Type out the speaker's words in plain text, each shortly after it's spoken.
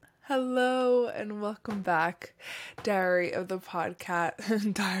Hello and welcome back, Diary of the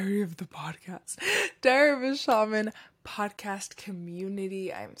Podcast, Diary of a Shaman podcast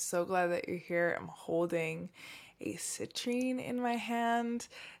community. I'm so glad that you're here. I'm holding a citrine in my hand.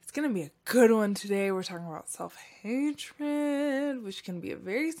 It's going to be a good one today. We're talking about self-hatred, which can be a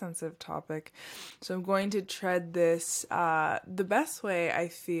very sensitive topic. So I'm going to tread this the best way I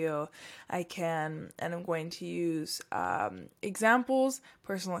feel I can, and I'm going to use examples,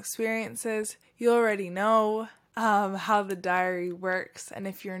 personal experiences. You already know how the diary works, and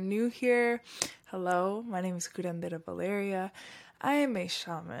if you're new here, hello, my name is Curandera Valeria. I am a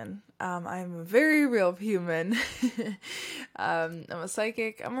shaman. I'm a very real human. I'm a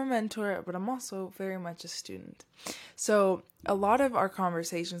psychic, I'm a mentor, but I'm also very much a student. So a lot of our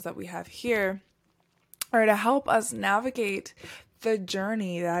conversations that we have here are to help us navigate the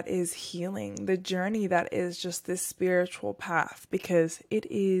journey that is healing, the journey that is just this spiritual path, because it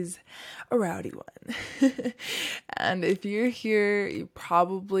is a rowdy one. And if you're here, you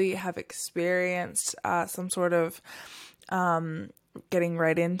probably have experienced some sort of getting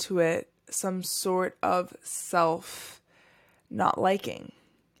right into it, some sort of self not liking.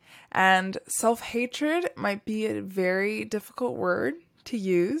 And self-hatred might be a very difficult word to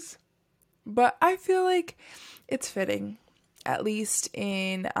use, but I feel like it's fitting, at least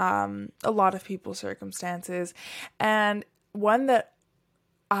in a lot of people's circumstances. And one that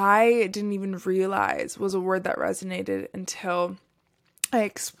I didn't even realize was a word that resonated until I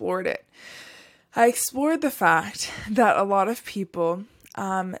explored it. I explored the fact that a lot of people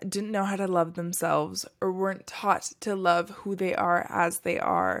didn't know how to love themselves or weren't taught to love who they are as they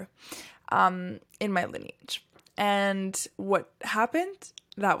are in my lineage. And what happened,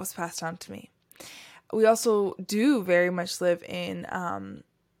 that was passed down to me. We also do very much live in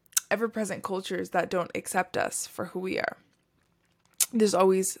ever-present cultures that don't accept us for who we are. There's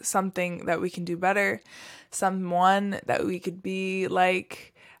always something that we can do better, someone that we could be like,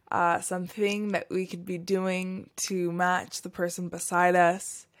 something that we could be doing to match the person beside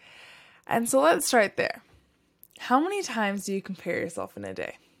us. And so let's start there. How many times do you compare yourself in a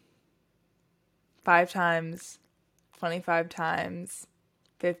day? 5 times, 25 times,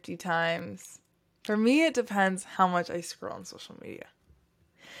 50 times. For me, it depends how much I scroll on social media.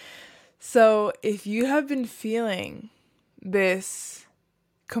 So if you have been feeling this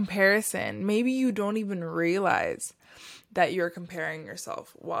comparison, maybe you don't even realize that you're comparing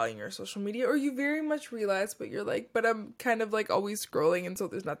yourself while in your social media, or you very much realize, but you're like, but I'm kind of like always scrolling, and so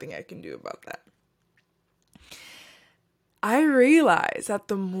there's nothing I can do about that. I realize that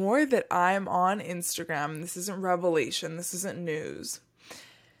the more that I'm on Instagram, this isn't revelation, this isn't news,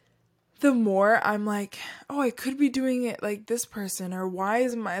 the more I'm like, oh, I could be doing it like this person, or why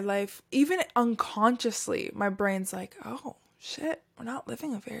is my life, even unconsciously, my brain's like, oh shit, we're not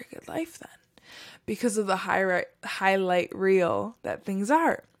living a very good life then, because of the highlight reel that things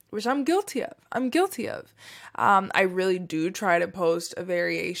are, which I'm guilty of. I really do try to post a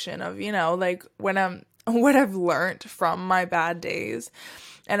variation of, like what I've learned from my bad days.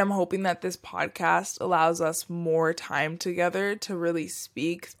 And I'm hoping that this podcast allows us more time together to really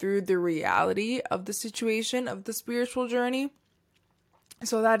speak through the reality of the situation, of the spiritual journey.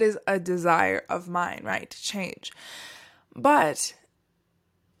 So that is a desire of mine, right? To change. But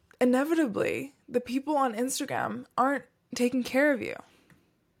inevitably, the people on Instagram aren't taking care of you.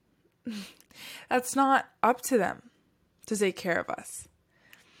 That's not up to them to take care of us.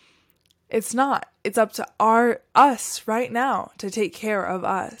 It's not. It's up to us right now to take care of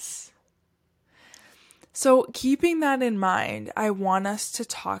us. So keeping that in mind, I want us to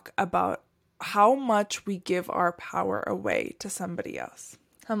talk about how much we give our power away to somebody else.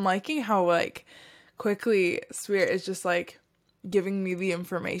 I'm liking how quickly Spirit is just giving me the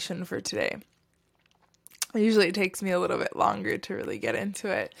information for today. Usually it takes me a little bit longer to really get into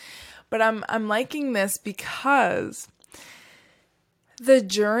it. But I'm liking this because the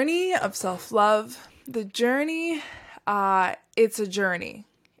journey of self-love, it's a journey.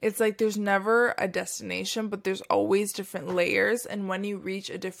 It's like there's never a destination, but there's always different layers. And when you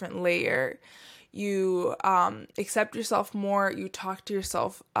reach a different layer, you accept yourself more, you talk to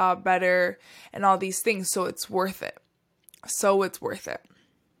yourself better, and all these things. So it's worth it.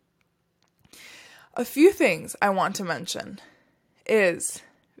 A few things I want to mention is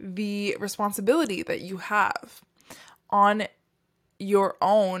the responsibility that you have on your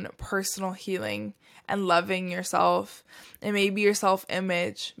own personal healing and loving yourself, and maybe your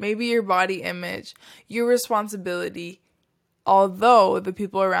self-image, maybe your body image, your responsibility, although the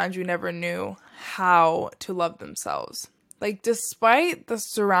people around you never knew how to love themselves. Despite the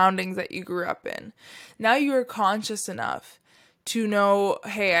surroundings that you grew up in, now you are conscious enough to know,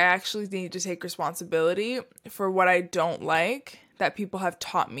 hey, I actually need to take responsibility for what I don't like that people have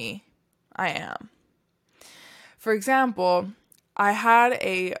taught me I am. For example, I had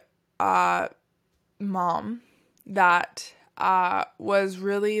a mom that was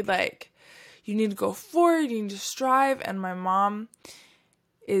really like, you need to go forward, you need to strive, and my mom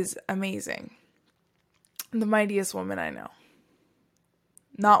is amazing. The mightiest woman I know.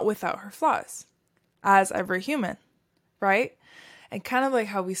 Not without her flaws, as every human, right? And kind of like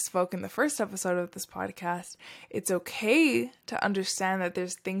how we spoke in the first episode of this podcast, it's okay to understand that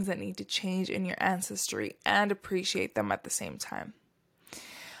there's things that need to change in your ancestry and appreciate them at the same time.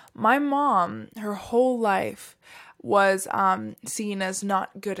 My mom, her whole life was seen as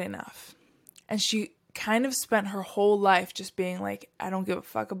not good enough. And she kind of spent her whole life just being like, I don't give a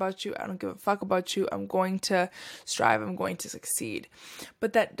fuck about you. I don't give a fuck about you. I'm going to strive. I'm going to succeed.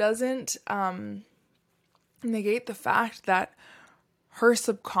 But that doesn't negate the fact that her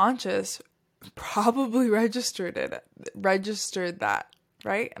subconscious probably registered that,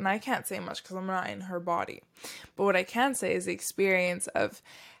 right? And I can't say much because I'm not in her body. But what I can say is the experience of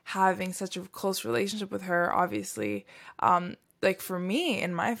having such a close relationship with her, obviously, like for me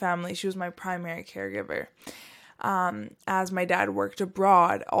in my family, she was my primary caregiver, as my dad worked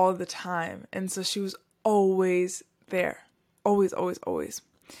abroad all the time. And so she was always there, always, always, always.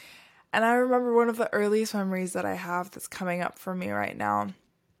 And I remember one of the earliest memories that I have that's coming up for me right now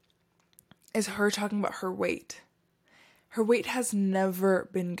is her talking about her weight. Her weight has never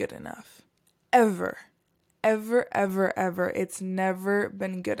been good enough. Ever. Ever, ever, ever. It's never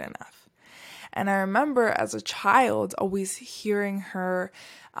been good enough. And I remember as a child always hearing her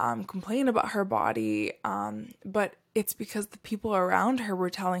complain about her body, but it's because the people around her were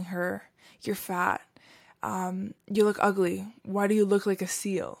telling her, you're fat, you look ugly, why do you look like a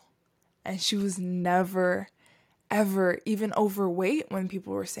seal? And she was never, ever even overweight when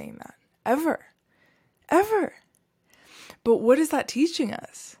people were saying that. Ever. Ever. But what is that teaching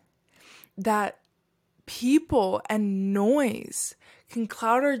us? That people and noise can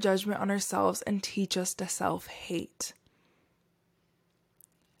cloud our judgment on ourselves and teach us to self-hate.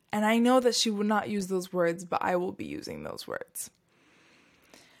 And I know that she would not use those words, but I will be using those words.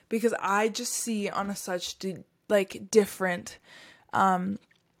 Because I just see on a such different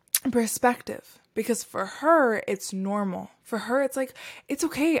perspective. Because for her, it's normal. For her, it's like, it's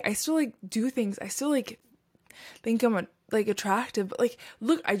okay. I still do things. I still think I'm attractive. But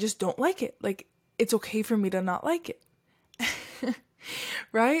look, I just don't like it. It's okay for me to not like it.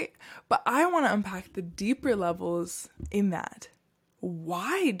 Right? But I want to unpack the deeper levels in that.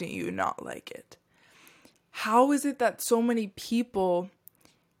 Why do you not like it? How is it that so many people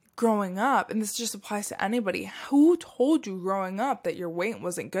growing up, and this just applies to anybody, who told you growing up that your weight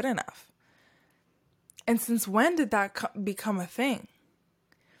wasn't good enough? And since when did that become a thing?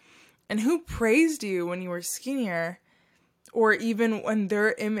 And who praised you when you were skinnier, or even when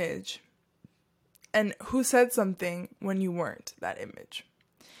their image? And who said something when you weren't that image?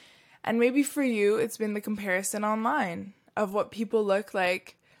 And maybe for you, it's been the comparison online of what people look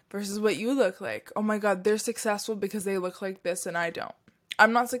like versus what you look like. Oh my God, they're successful because they look like this and I don't.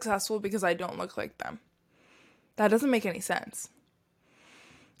 I'm not successful because I don't look like them. That doesn't make any sense.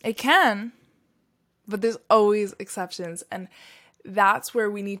 It can, but there's always exceptions. And that's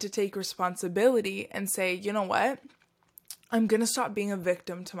where we need to take responsibility and say, you know what? I'm going to stop being a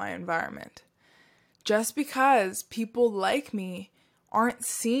victim to my environment. Just because people like me aren't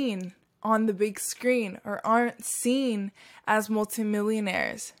seen on the big screen or aren't seen as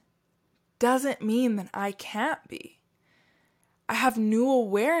multimillionaires doesn't mean that I can't be. I have new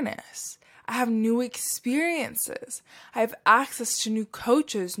awareness. I have new experiences. I have access to new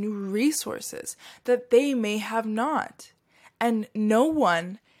coaches, new resources that they may have not. And no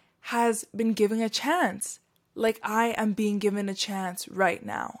one has been given a chance like I am being given a chance right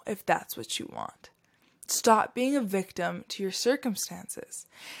now, if that's what you want. Stop being a victim to your circumstances.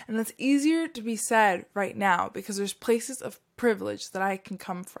 And that's easier to be said right now because there's places of privilege that I can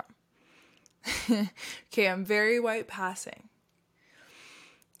come from. Okay, I'm very white passing.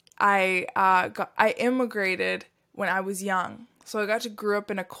 I immigrated when I was young. So I got to grow up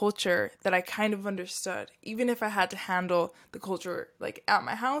in a culture that I kind of understood, even if I had to handle the culture at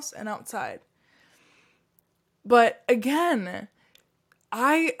my house and outside. But again,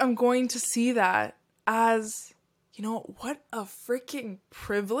 I am going to see that as, what a freaking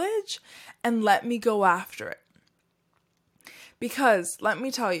privilege, and let me go after it. Because, let me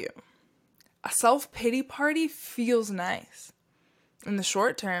tell you, a self-pity party feels nice in the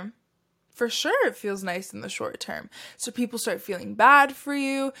short term. For sure, it feels nice in the short term. So people start feeling bad for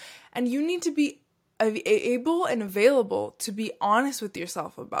you, and you need to be able and available to be honest with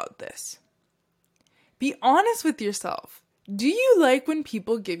yourself about this. Be honest with yourself. Do you like when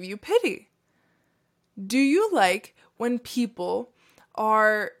people give you pity? Do you like when people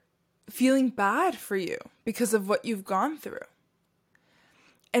are feeling bad for you because of what you've gone through?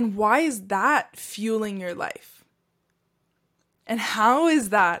 And why is that fueling your life? And how is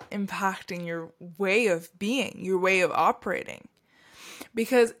that impacting your way of being, your way of operating?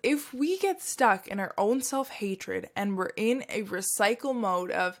 Because if we get stuck in our own self-hatred and we're in a recycle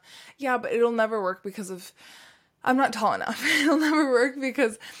mode of, yeah, but it'll never work because of, I'm not tall enough. It'll never work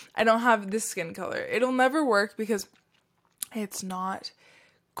because I don't have this skin color. It'll never work because it's not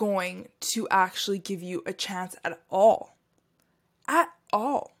going to actually give you a chance at all. At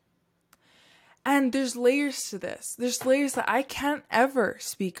all. And there's layers to this. There's layers that I can't ever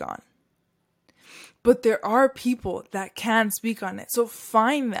speak on. But there are people that can speak on it. So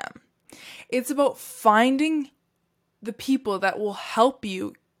find them. It's about finding the people that will help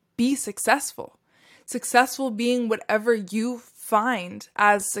you be successful. Successful being whatever you find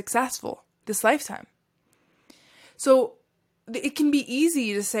as successful this lifetime. So it can be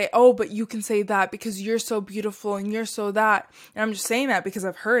easy to say, oh, but you can say that because you're so beautiful and you're so that. And I'm just saying that because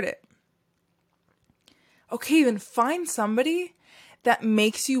I've heard it. Okay, then find somebody that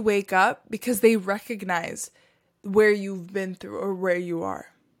makes you wake up because they recognize where you've been through or where you are.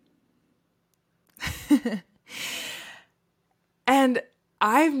 And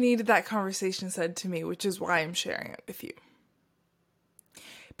I've needed that conversation said to me, which is why I'm sharing it with you.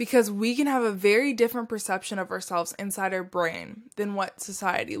 Because we can have a very different perception of ourselves inside our brain than what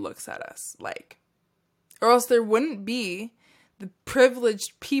society looks at us like. Or else there wouldn't be the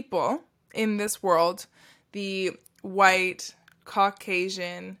privileged people in this world, the white,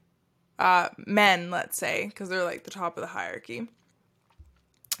 Caucasian men, let's say, because they're like the top of the hierarchy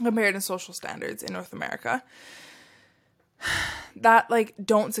compared to social standards in North America, that like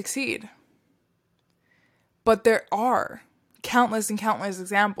don't succeed. But there are countless and countless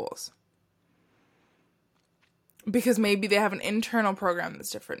examples. Because maybe they have an internal program that's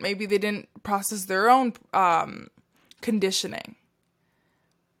different. Maybe they didn't process their own conditioning.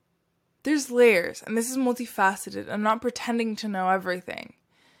 There's layers, and this is multifaceted. I'm not pretending to know everything.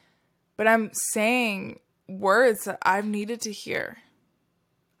 But I'm saying words that I've needed to hear.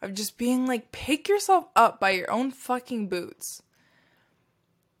 Of just being like, pick yourself up by your own fucking boots.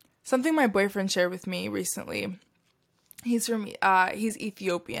 Something my boyfriend shared with me recently. He's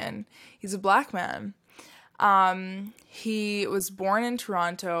Ethiopian. He's a black man. He was born in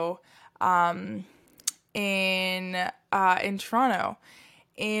Toronto, in Toronto,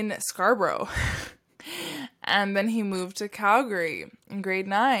 in Scarborough. And then he moved to Calgary in grade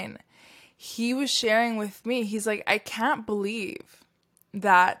 9. He was sharing with me, he's like, I can't believe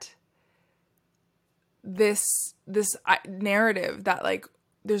that this narrative that like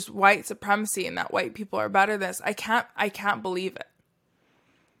there's white supremacy and that white people are better than us. I can't believe it.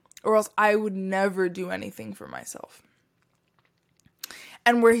 Or else I would never do anything for myself.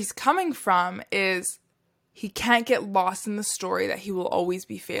 And where he's coming from is he can't get lost in the story that he will always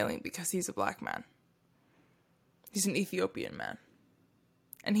be failing because he's a black man. He's an Ethiopian man.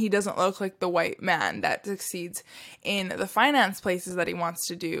 And he doesn't look like the white man that succeeds in the finance places that he wants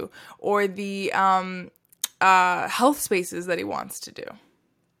to do or the health spaces that he wants to do.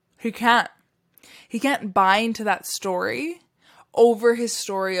 He can't. He can't buy into that story over his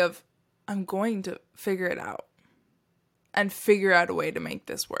story of, I'm going to figure it out and figure out a way to make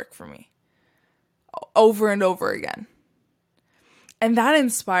this work for me over and over again. And that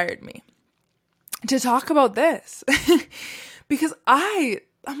inspired me to talk about this because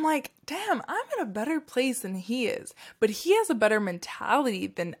I'm like, damn, I'm in a better place than he is, but he has a better mentality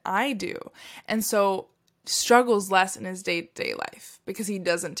than I do. And so struggles less in his day-to-day life because he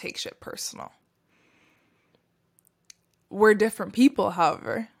doesn't take shit personal. We're different people,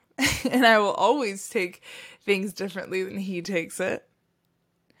 however, and I will always take things differently than he takes it.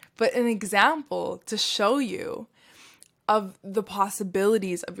 But an example to show you of the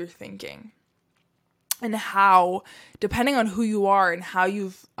possibilities of your thinking and how, depending on who you are and how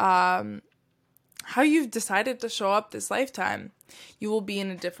you've decided to show up this lifetime, you will be in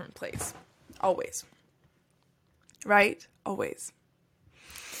a different place. Always. Right? Always.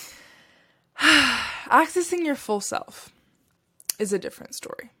 Accessing your full self is a different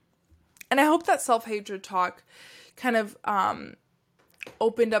story. And I hope that self-hatred talk kind of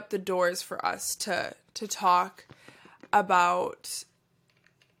opened up the doors for us to talk about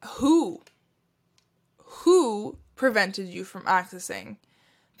who prevented you from accessing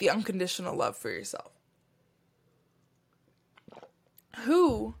the unconditional love for yourself.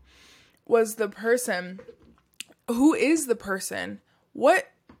 Who was the person, who is the person,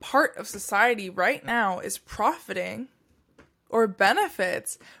 what part of society right now is profiting or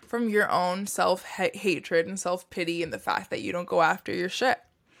benefits from your own self-hatred and self-pity and the fact that you don't go after your shit,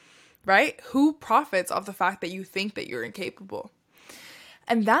 right? Who profits off the fact that you think that you're incapable?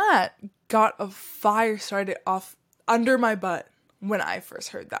 And that got a fire started off under my butt when I first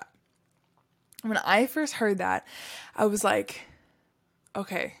heard that. When I first heard that, I was like,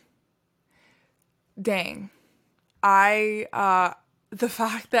 okay, dang. The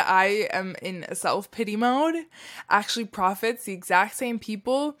fact that I am in a self-pity mode actually profits the exact same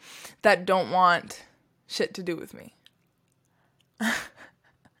people that don't want shit to do with me.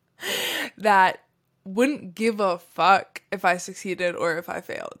 That wouldn't give a fuck if I succeeded or if I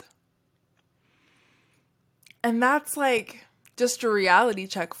failed. And that's like just a reality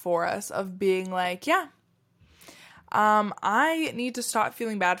check for us of being like, yeah, I need to stop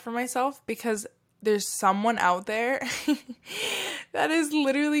feeling bad for myself because there's someone out there that is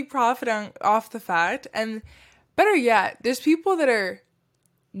literally profiting off the fact. And better yet, there's people that are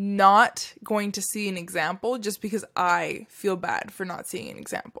not going to see an example just because I feel bad for not seeing an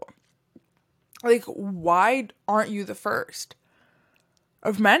example. Like, why aren't you the first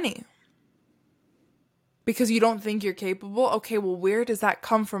of many? Because you don't think you're capable? Okay, well, where does that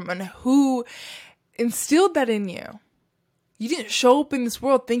come from? And who instilled that in you? You didn't show up in this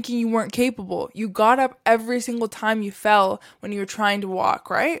world thinking you weren't capable. You got up every single time you fell when you were trying to walk,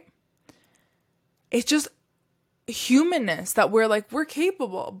 right? It's just humanness that we're like, we're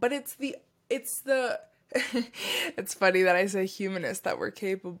capable. But it's it's funny that I say humanness that we're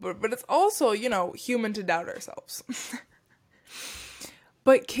capable, but it's also, human to doubt ourselves.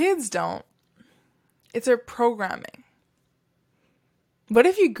 But kids don't. It's our programming. What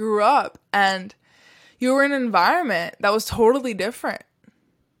if you grew up and you were in an environment that was totally different?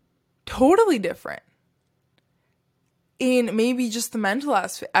 Totally different. In maybe just the mental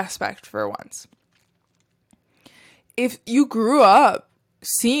aspect for once. If you grew up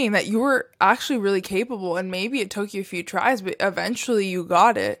seeing that you were actually really capable and maybe it took you a few tries, but eventually you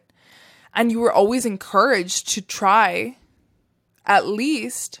got it, and you were always encouraged to try at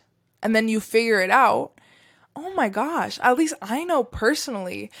least, and then you figure it out, oh my gosh, at least I know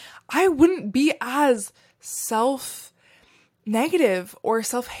personally, I wouldn't be as self-negative or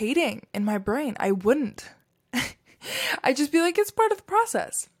self-hating in my brain. I wouldn't. I'd just be like, it's part of the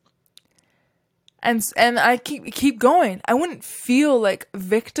process. And I keep going. I wouldn't feel like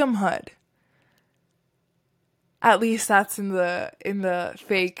victimhood. At least that's in the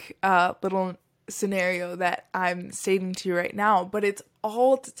fake little scenario that I'm stating to you right now. But it's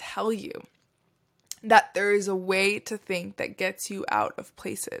all to tell you that there is a way to think that gets you out of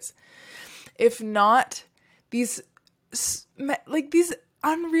places. If not, these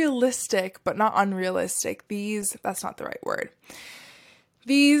unrealistic, but not unrealistic. That's not the right word.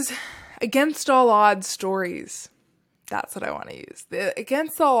 These against all odds stories. That's what I want to use. The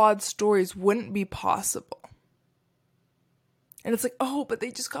against all odds stories wouldn't be possible. And it's like, oh, but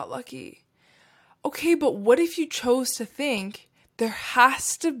they just got lucky. Okay, but what if you chose to think there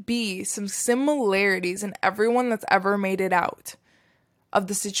has to be some similarities in everyone that's ever made it out of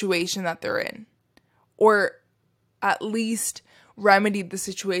the situation that they're in? Or at least remedied the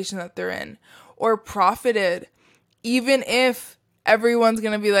situation that they're in? Or profited, even if everyone's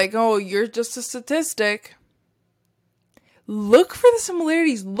going to be like, oh, you're just a statistic. Look for the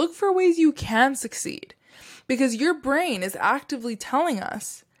similarities. Look for ways you can succeed. Because your brain is actively telling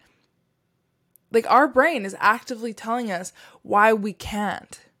us, our brain is actively telling us why we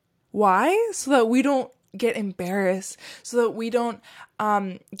can't. Why? So that we don't get embarrassed, so that we don't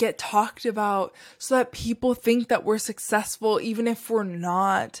get talked about, so that people think that we're successful even if we're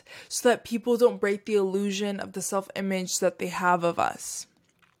not, so that people don't break the illusion of the self-image that they have of us.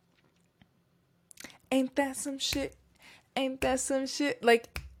 Ain't that some shit? Ain't that some shit?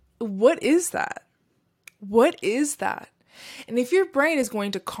 What is that? What is that? And if your brain is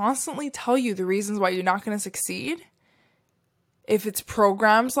going to constantly tell you the reasons why you're not going to succeed, if it's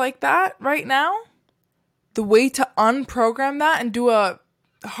programs like that right now, the way to unprogram that and do a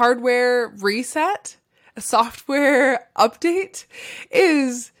hardware reset, a software update,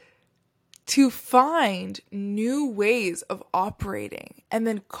 is to find new ways of operating and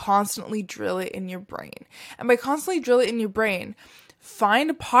then constantly drill it in your brain. And by constantly drill it in your brain, find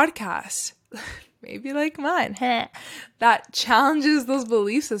a podcast, maybe like mine, that challenges those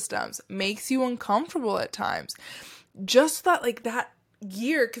belief systems, makes you uncomfortable at times, just so that that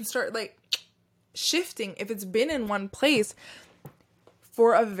gear can start shifting if it's been in one place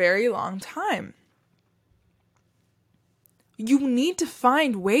for a very long time. You need to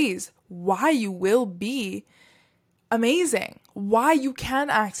find ways why you will be amazing, why you can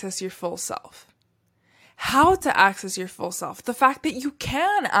access your full self, how to access your full self, the fact that you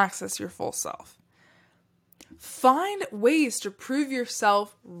can access your full self. Find ways to prove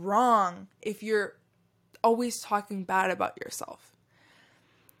yourself wrong if you're always talking bad about yourself.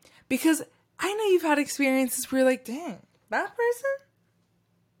 Because I know you've had experiences where you're like, dang, that person,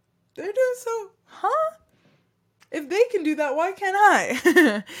 they're doing so, if they can do that, why can't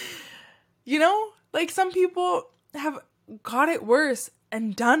I? You know, like some people have got it worse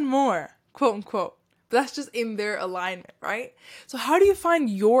and done more, quote unquote. But that's just in their alignment, right? So how do you find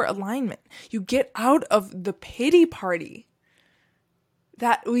your alignment? You get out of the pity party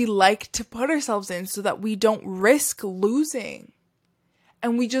that we like to put ourselves in so that we don't risk losing.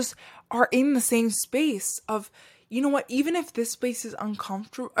 And we just are in the same space of, you know what, even if this space is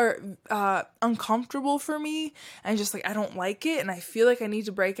uncomfortable for me and just like I don't like it and I feel like I need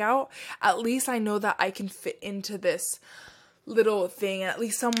to break out, at least I know that I can fit into this little thing, and at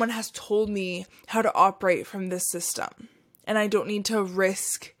least someone has told me how to operate from this system, and I don't need to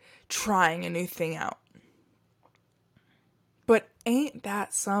risk trying a new thing out. But ain't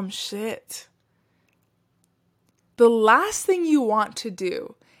that some shit? The last thing you want to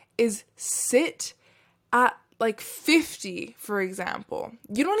do is sit at like 50, for example.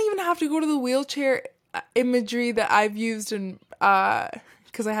 You don't even have to go to the wheelchair imagery that I've used in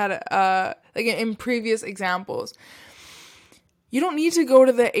because I had like in previous examples. You don't need to go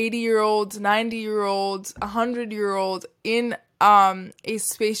to the 80-year-olds, 90-year-olds, 100-year-olds in a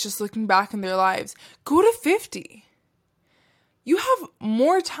space just looking back in their lives. Go to 50. You have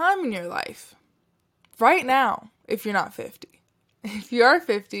more time in your life right now if you're not 50. If you are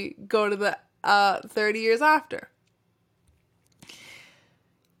 50, go to the 30 years after.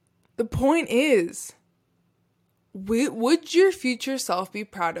 The point is, would your future self be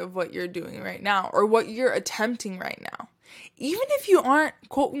proud of what you're doing right now or what you're attempting right now? Even if you aren't,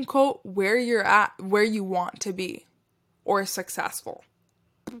 quote unquote, where you're at, where you want to be, or successful,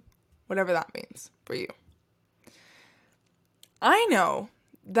 whatever that means for you. I know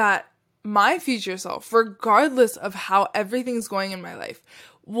that my future self, regardless of how everything's going in my life,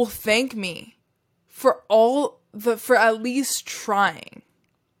 will thank me for at least trying.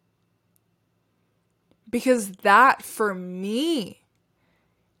 Because that, for me,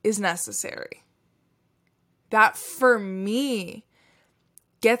 is necessary. That, for me,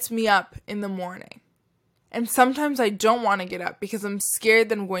 gets me up in the morning. And sometimes I don't want to get up because I'm scared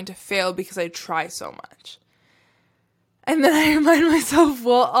that I'm going to fail because I try so much. And then I remind myself,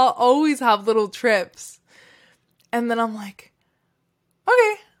 well, I'll always have little trips. And then I'm like,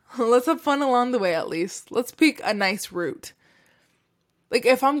 okay, let's have fun along the way at least. Let's pick a nice route. Like,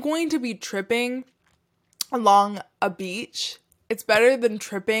 if I'm going to be tripping along a beach, it's better than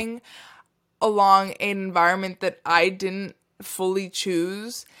tripping along an environment that I didn't fully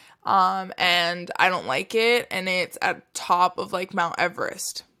choose, and I don't like it, and it's at top of like Mount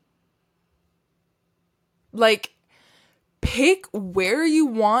Everest. Like, pick where you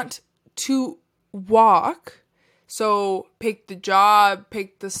want to walk. So pick the job,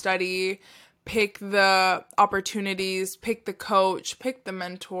 pick the study, pick the opportunities, pick the coach, pick the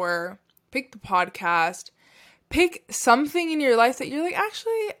mentor, pick the podcast. Pick something in your life that you're like,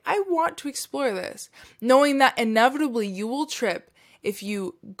 actually, I want to explore this. Knowing that inevitably you will trip if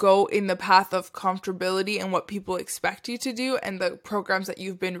you go in the path of comfortability and what people expect you to do and the programs that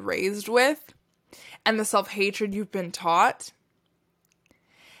you've been raised with and the self-hatred you've been taught.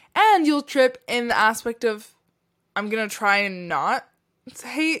 And you'll trip in the aspect of, I'm going to try and not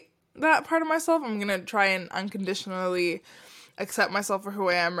hate that part of myself. I'm going to try and unconditionally accept myself for who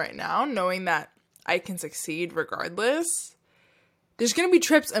I am right now, knowing that I can succeed regardless. There's going to be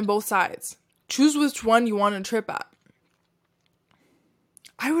trips on both sides. Choose which one you want to trip at.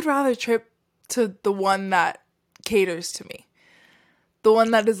 I would rather trip to the one that caters to me. The one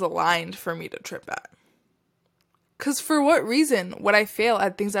that is aligned for me to trip at. Because for what reason would I fail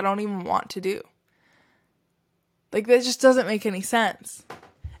at things I don't even want to do? Like, that just doesn't make any sense.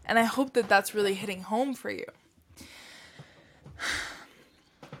 And I hope that that's really hitting home for you.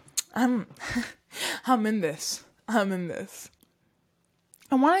 I'm in this. I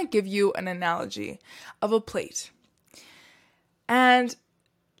want to give you an analogy of a plate. And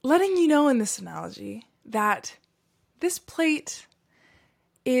letting you know in this analogy that this plate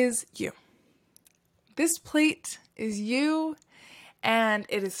is you. This plate is you, and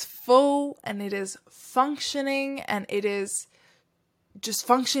it is full, and it is functioning, and it is just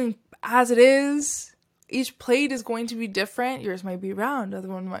functioning as it is. Each plate is going to be different. Yours might be round, other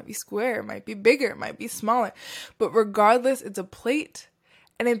one might be square, it might be bigger, it might be smaller. But regardless, it's a plate,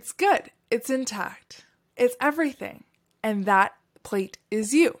 And it's good. It's intact. It's everything. And that plate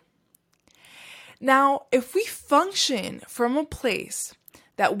is you. Now, if we function from a place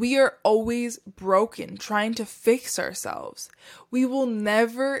that we are always broken, trying to fix ourselves, we will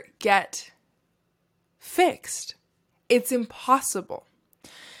never get fixed. It's impossible.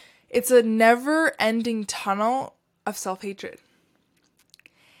 It's a never-ending tunnel of self-hatred.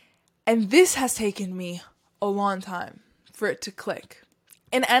 And this has taken me a long time for it to click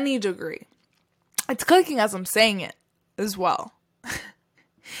in any degree. It's clicking as I'm saying it as well.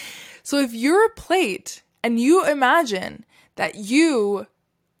 So if you're a plate and you imagine that you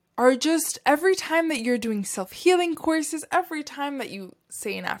are just, every time that you're doing self-healing courses, every time that you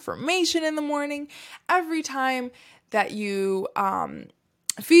say an affirmation in the morning, every time that you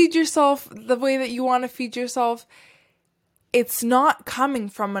feed yourself the way that you want to feed yourself, it's not coming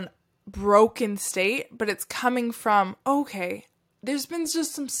from a broken state, but it's coming from, okay, there's been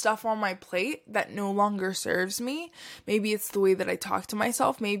just some stuff on my plate that no longer serves me. Maybe it's the way that I talk to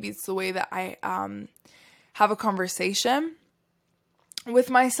myself. Maybe it's the way that I have a conversation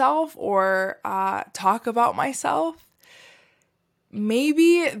with myself or talk about myself.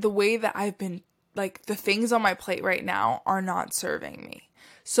 Maybe the way that I've been, like, the things on my plate right now are not serving me.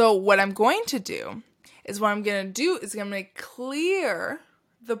 So what I'm going to do is I'm going to clear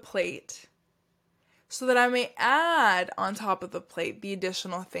the plate so that I may add on top of the plate the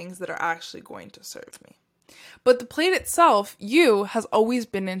additional things that are actually going to serve me. But the plate itself, you, has always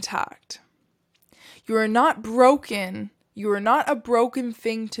been intact. You are not broken. You are not a broken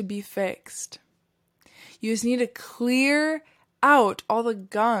thing to be fixed. You just need to clear out all the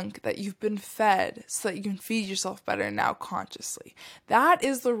gunk that you've been fed so that you can feed yourself better now consciously. That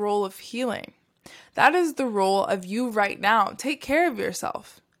is the role of healing. That is the role of you right now. Take care of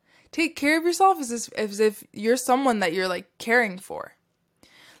yourself. Take care of yourself as if you're someone that you're, like, caring for.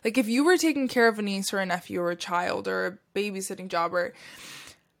 Like, if you were taking care of a niece or a nephew or a child or a babysitting job or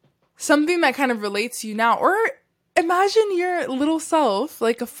something that kind of relates to you now, or imagine your little self,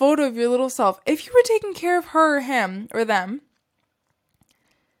 like a photo of your little self. If you were taking care of her or him or them,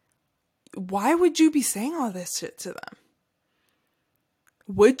 why would you be saying all this shit to them?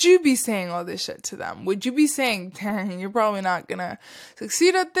 Would you be saying all this shit to them? Would you be saying, dang, you're probably not gonna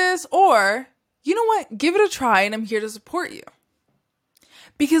succeed at this? Or, you know what? Give it a try and I'm here to support you.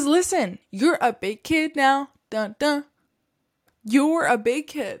 Because listen, you're a big kid now. Dun dun. You're a big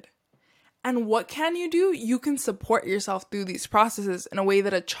kid. And what can you do? You can support yourself through these processes in a way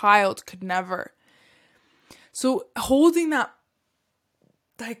that a child could never. So holding that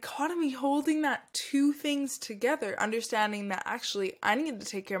dichotomy, holding that two things together, understanding that actually I need to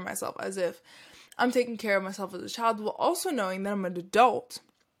take care of myself as if I'm taking care of myself as a child, while also knowing that I'm an adult,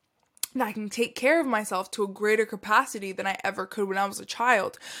 that I can take care of myself to a greater capacity than I ever could when I was a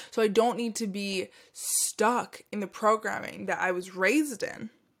child. So I don't need to be stuck in the programming that I was raised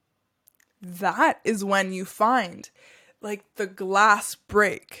in. That is when you find, like, the glass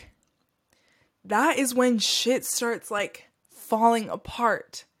break. That is when shit starts, like, falling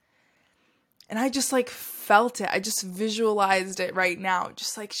apart. And I just, like, felt it. I just visualized it right now.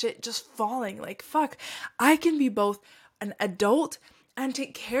 Just, like, shit just falling. Like, fuck. I can be both an adult and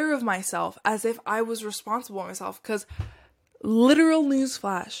take care of myself as if I was responsible for myself. Because, literal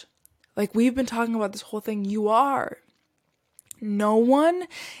newsflash, like, we've been talking about this whole thing, you are. No one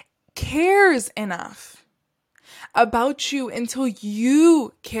cares enough about you until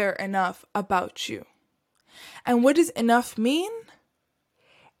you care enough about you. And what does enough mean?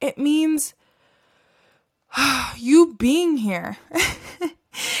 It means you being here.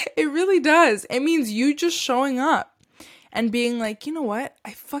 It really does. It means you just showing up and being like, you know what?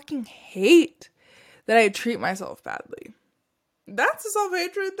 I fucking hate that I treat myself badly. That's the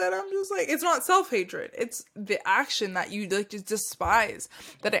self-hatred that I'm just like, it's not self-hatred. It's the action that you, like, just despise,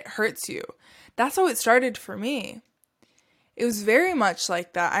 that it hurts you. That's how it started for me. It was very much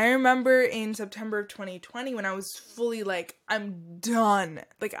like that. I remember in September of 2020 when I was fully like, I'm done.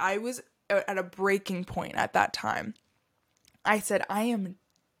 Like, I was at a breaking point at that time. I said, I am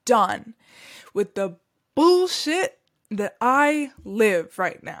done with the bullshit that I live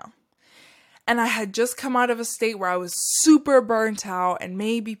right now. And I had just come out of a state where I was super burnt out, and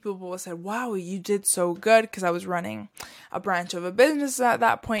maybe people would say, wow, you did so good, because I was running a branch of a business at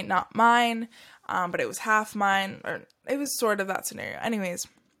that point, not mine, but it was half mine, or it was sort of that scenario. Anyways,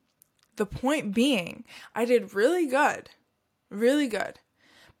 the point being, I did really good,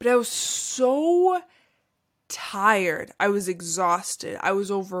 but I was so tired. I was exhausted. I was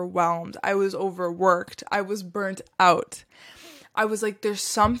overwhelmed. I was overworked. I was burnt out. I was like, there's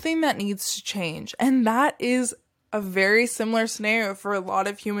something that needs to change. And that is a very similar scenario for a lot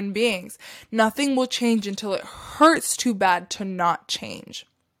of human beings. Nothing will change until it hurts too bad to not change.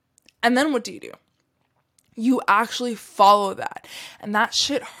 And then what do? You actually follow that. And that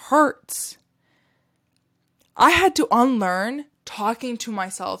shit hurts. I had to unlearn talking to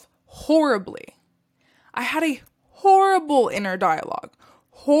myself horribly. I had a horrible inner dialogue.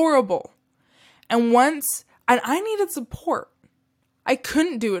 Horrible. And I needed support. I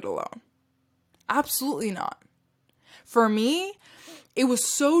couldn't do it alone. Absolutely not. For me, it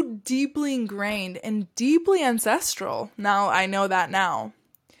was so deeply ingrained and deeply ancestral. Now, I know that now.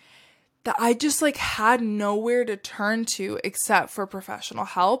 That I just had nowhere to turn to except for professional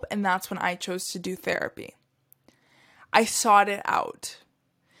help. And that's when I chose to do therapy. I sought it out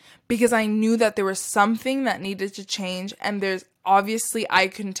because I knew that there was something that needed to change. And obviously I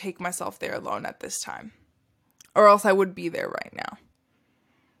couldn't take myself there alone at this time, or else I would be there right now.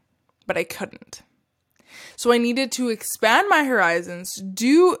 But I couldn't. So I needed to expand my horizons,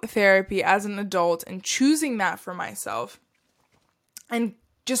 do therapy as an adult and choosing that for myself. And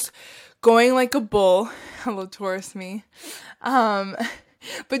just going like a bull. Hello, Taurus me.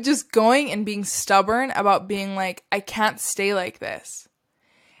 But just going and being stubborn about being like, I can't stay like this.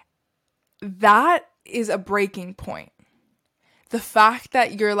 That is a breaking point. The fact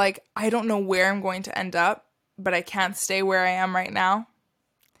that you're like, I don't know where I'm going to end up, but I can't stay where I am right now.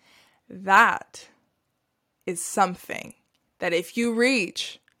 That is something that if you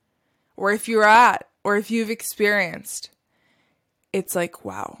reach, or if you're at, or if you've experienced, it's like,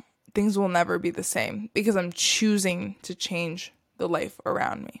 wow, things will never be the same because I'm choosing to change the life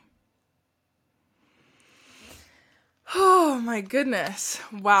around me. Oh my goodness.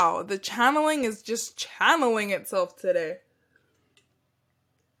 Wow. The channeling is just channeling itself today.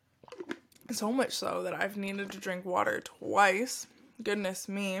 So much so that I've needed to drink water twice. Goodness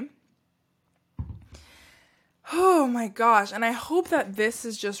me. Oh my gosh. And I hope that this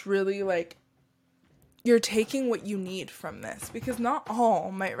is just really you're taking what you need from this, because not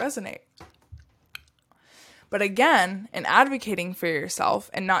all might resonate. But again, in advocating for yourself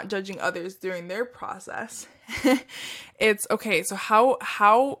and not judging others during their process, it's okay. So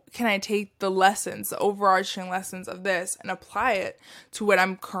how can I take the lessons, the overarching lessons of this and apply it to what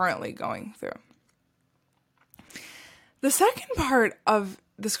I'm currently going through? The second part of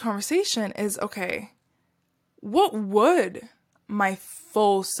this conversation is, okay, what would my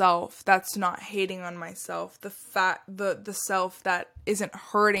full self that's not hating on myself, the self that isn't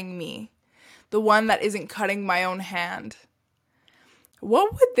hurting me, the one that isn't cutting my own hand,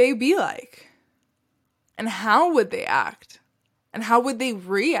 what would they be like? And how would they act? And how would they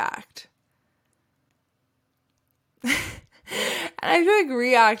react? And I feel like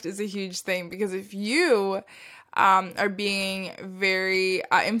react is a huge thing, because if you are being very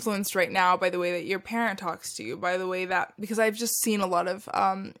influenced right now by the way that your parent talks to you, by the way that, because I've just seen a lot of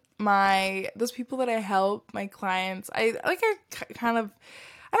those people that I help, my clients, I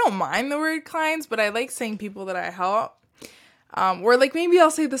don't mind the word clients, but I like saying people that I help. Or maybe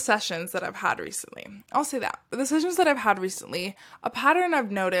I'll say the sessions that I've had recently. I'll say that. But the sessions that I've had recently, a pattern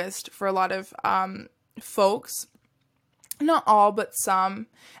I've noticed for a lot of folks, not all, but some,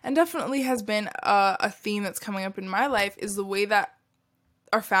 and definitely has been a theme that's coming up in my life, is the way that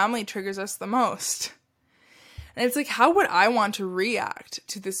our family triggers us the most. And it's how would I want to react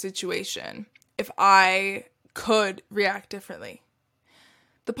to this situation if I could react differently?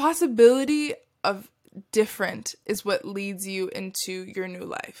 The possibility of different is what leads you into your new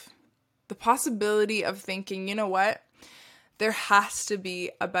life. The possibility of thinking, you know what? There has to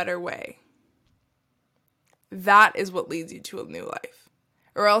be a better way. That is what leads you to a new life.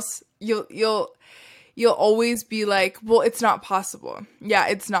 Or else you'll always be like, well, it's not possible. Yeah,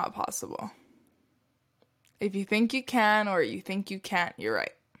 it's not possible. If you think you can or you think you can't, you're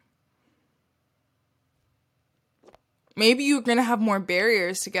right. Maybe you're going to have more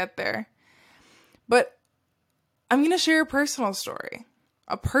barriers to get there. But I'm going to share a personal story.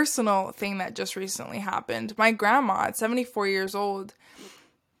 A personal thing that just recently happened. My grandma at 74 years old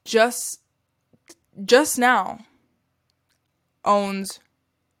just now owns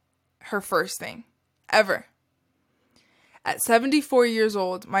her first thing ever. At 74 years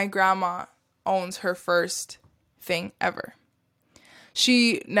old, my grandma owns her first thing ever.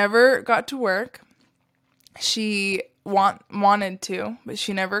 She never got to work. She wanted to, but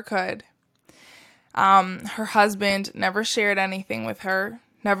she never could. Her husband never shared anything with her,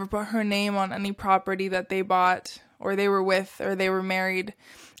 never put her name on any property that they bought or they were with or they were married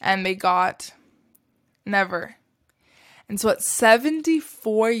and they got. Never. And so at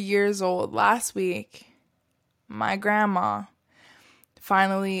 74 years old last week, my grandma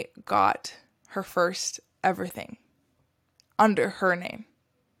finally got her first ever thing. under her name.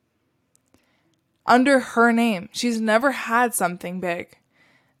 Under her name. She's never had something big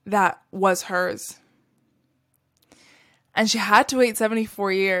that was hers. And she had to wait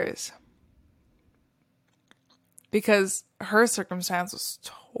 74 years because her circumstance was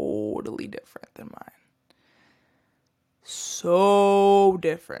totally different than mine. So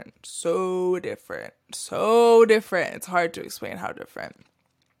different. It's hard to explain how different.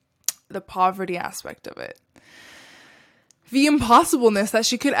 The poverty aspect of it. The impossibleness that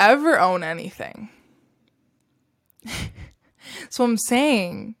she could ever own anything. So I'm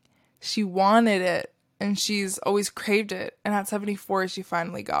saying she wanted it and she's always craved it. And at 74, she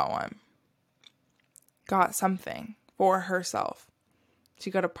finally got one. Got something for herself. She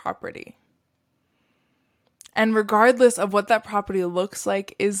got a property. And regardless of what that property looks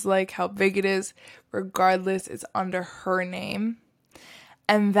like, is like, how big it is, regardless, it's under her name.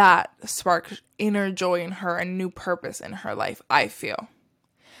 And that sparked inner joy in her and new purpose in her life, I feel.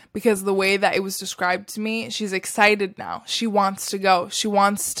 Because the way that it was described to me, she's excited now. She wants to go. She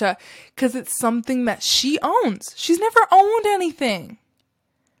wants to, because it's something that she owns. She's never owned anything.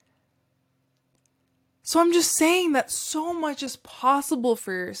 So I'm just saying that so much is possible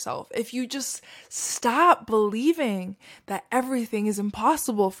for yourself if you just stop believing that everything is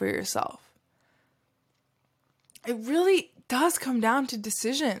impossible for yourself. It really does come down to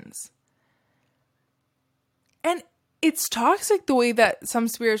decisions. And it's toxic the way that some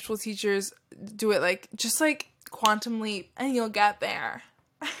spiritual teachers do it, like, just like quantum leap and you'll get there.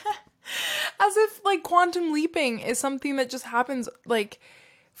 As if like quantum leaping is something that just happens like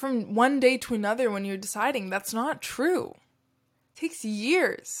from one day to another when you're deciding. That's not true. It takes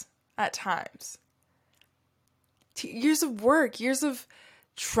years at times. Years of work, years of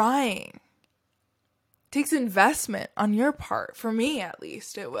trying. It takes investment on your part. For me, at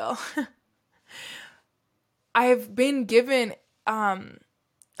least, it will. I've been given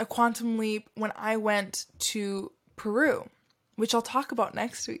a quantum leap when I went to Peru, which I'll talk about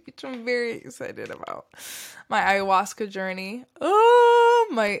next week, which I'm very excited about. My ayahuasca journey. Oh,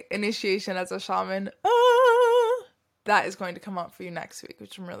 my initiation as a shaman. Oh, that is going to come out for you next week,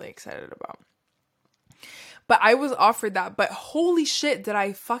 which I'm really excited about. But I was offered that, but holy shit, did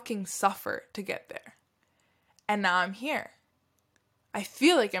I fucking suffer to get there. And now I'm here. I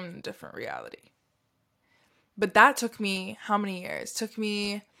feel like I'm in a different reality. But that took me how many years? It took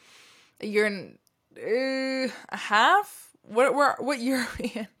me a year and a half? What year are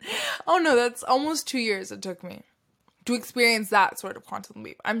we in? Oh no, that's almost 2 years it took me to experience that sort of quantum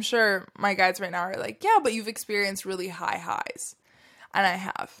leap. I'm sure my guides right now are like, yeah, but you've experienced really high highs. And I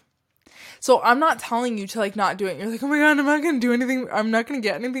have. So I'm not telling you to like not do it. You're like, oh my God, I'm not going to do anything. I'm not going to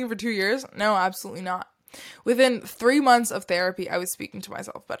get anything for 2 years. No, absolutely not. Within 3 months of therapy, I was speaking to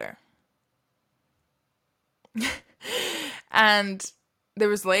myself better. And there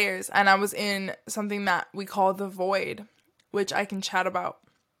was layers, and I was in something that we call the void, which I can chat about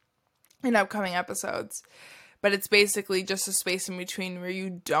in upcoming episodes. But it's basically just a space in between where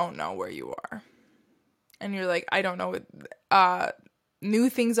you don't know where you are. And you're like, I don't know what new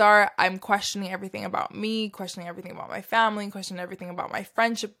things are. I'm questioning everything about me, questioning everything about my family, questioning everything about my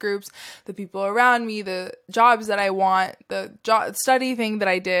friendship groups, the people around me, the jobs that I want, the study thing that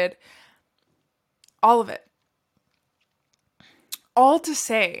I did, all of it. All to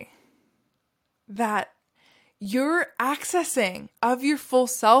say that your accessing of your full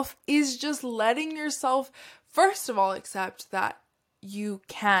self is just letting yourself, first of all, accept that you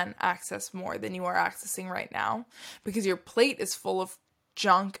can access more than you are accessing right now, because your plate is full of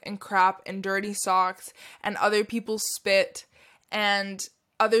junk and crap and dirty socks and other people's spit and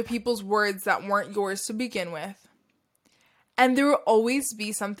other people's words that weren't yours to begin with. And there will always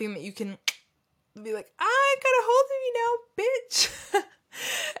be something that you can be like, I got a hold of you now, bitch.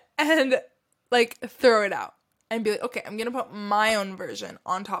 And like throw it out and be like, okay, I'm gonna put my own version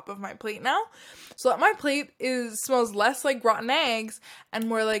on top of my plate now, so that my plate smells less like rotten eggs and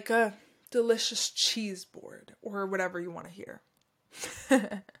more like a delicious cheese board or whatever you want to hear.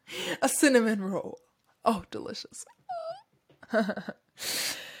 A cinnamon roll. Oh, delicious.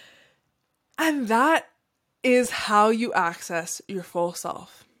 And that is how you access your full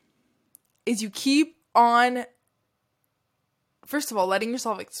self. Is you keep on, first of all, letting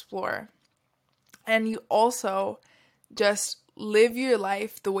yourself explore. And you also just live your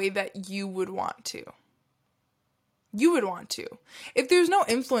life the way that you would want to. You would want to. If there's no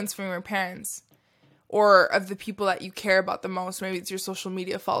influence from your parents or of the people that you care about the most, maybe it's your social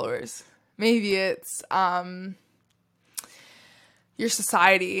media followers. Maybe it's your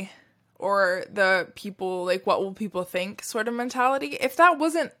society or the people, like, what will people think sort of mentality. If that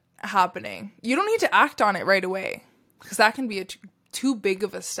wasn't happening, you don't need to act on it right away. because that can be too big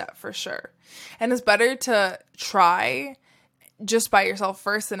of a step for sure. And it's better to try just by yourself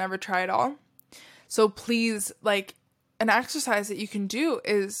first than never try at all. So please, like, an exercise that you can do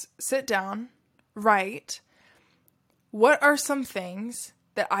is sit down, write, what are some things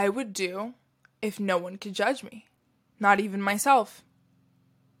that I would do if no one could judge me, not even myself,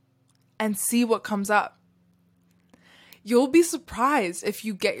 and see what comes up. You'll be surprised if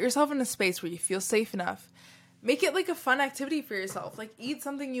you get yourself in a space where you feel safe enough. Make it like a fun activity for yourself. Like, eat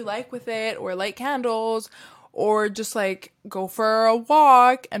something you like with it, or light candles, or just like go for a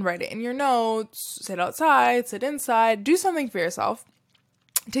walk and write it in your notes, sit outside, sit inside, do something for yourself,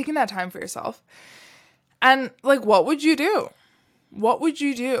 taking that time for yourself. And like, what would you do? What would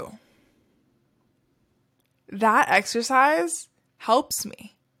you do? That exercise helps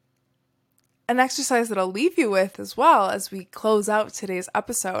me. An exercise that I'll leave you with as well as we close out today's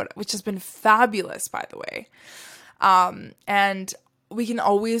episode, which has been fabulous, by the way. And we can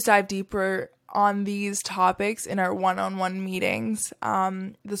always dive deeper on these topics in our one-on-one meetings.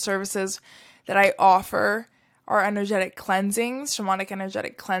 The services that I offer are energetic cleansings, shamanic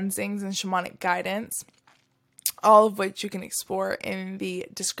energetic cleansings, and shamanic guidance, all of which you can explore in the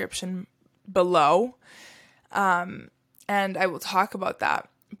description below. And I will talk about that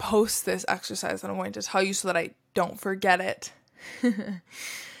post this exercise that I'm going to tell you so that I don't forget it.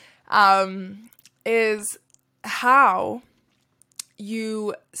 Is how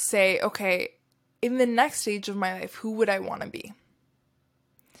you say, okay, in the next stage of my life, who would I want to be?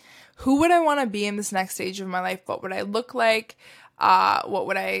 Who would I want to be in this next stage of my life? What would I look like? What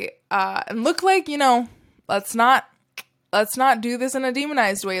would I and look like? You know, let's not do this in a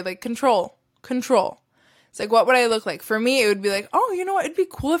demonized way. Like, control. It's like, what would I look like? For me, it would be like, oh, you know what? It'd be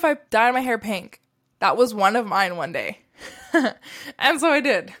cool if I dyed my hair pink. That was one of mine one day. And so I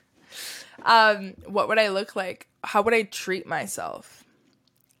did. What would I look like? How would I treat myself?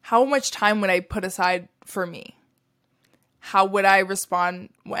 How much time would I put aside for me? How would I respond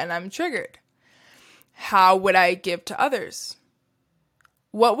when I'm triggered? How would I give to others?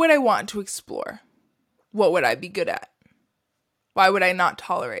 What would I want to explore? What would I be good at? Why would I not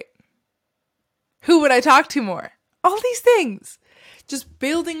tolerate? Who would I talk to more? All these things. Just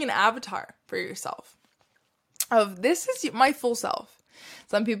building an avatar for yourself of, this is my full self.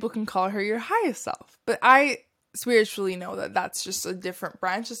 Some people can call her your highest self, but I spiritually know that that's just a different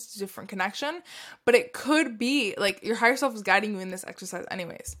branch, just a different connection. But it could be like your higher self is guiding you in this exercise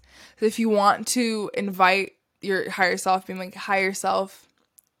anyways. So if you want to invite your higher self, being like, higher self,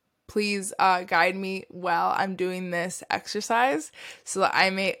 please guide me while I'm doing this exercise so that I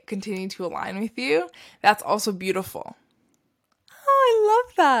may continue to align with you. That's also beautiful. Oh,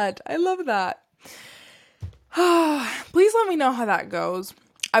 I love that. Please let me know how that goes.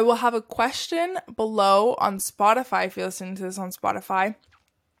 I will have a question below on Spotify if you're listening to this on Spotify.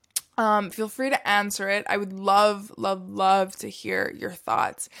 Feel free to answer it. I would love to hear your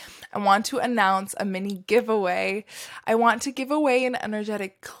thoughts. I want to announce a mini giveaway. I want to give away an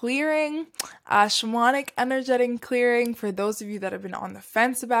energetic clearing, a shamanic energetic clearing for those of you that have been on the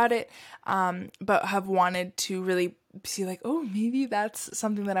fence about it, but have wanted to really see like, oh, maybe that's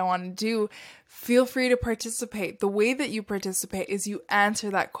something that I want to do. Feel free to participate. The way that you participate is you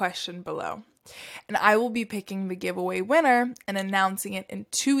answer that question below. And I will be picking the giveaway winner and announcing it in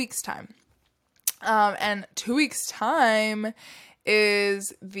 2 weeks' time. And 2 weeks' time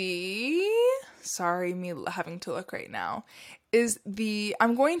is me having to look right now,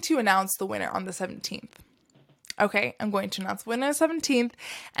 I'm going to announce the winner on the 17th. Okay, I'm going to announce the winner on the 17th,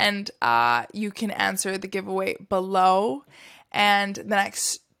 and you can answer the giveaway below. And the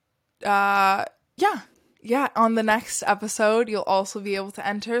next, on the next episode, you'll also be able to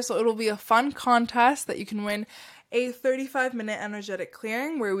enter. So it'll be a fun contest that you can win a 35-minute energetic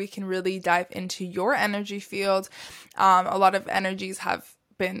clearing where we can really dive into your energy field. A lot of energies have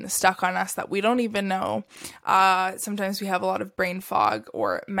been stuck on us that we don't even know. Sometimes we have a lot of brain fog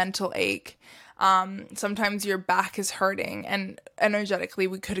or mental ache. Sometimes your back is hurting, and energetically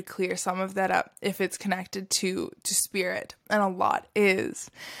we could clear some of that up if it's connected to spirit, and a lot is.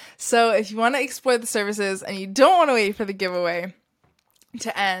 So if you want to explore the services and you don't want to wait for the giveaway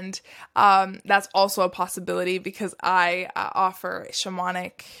to end, that's also a possibility because I offer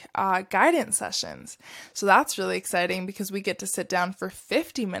shamanic guidance sessions. So that's really exciting because we get to sit down for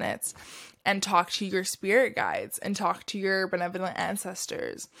 50 minutes and talk to your spirit guides and talk to your benevolent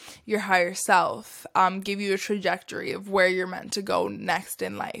ancestors, your higher self, give you a trajectory of where you're meant to go next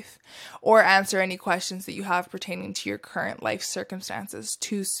in life, or answer any questions that you have pertaining to your current life circumstances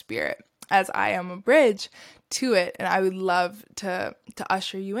to spirit, as I am a bridge to it, and I would love to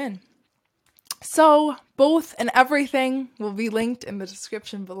usher you in. So both and everything will be linked in the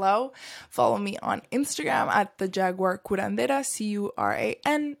description below. Follow me on Instagram at the Jaguar Curandera, Curandera.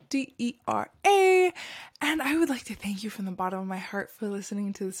 And I would like to thank you from the bottom of my heart for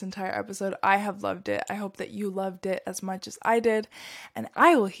listening to this entire episode. I have loved it. I hope that you loved it as much as I did. And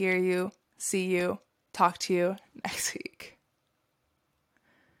I will see you, talk to you next week.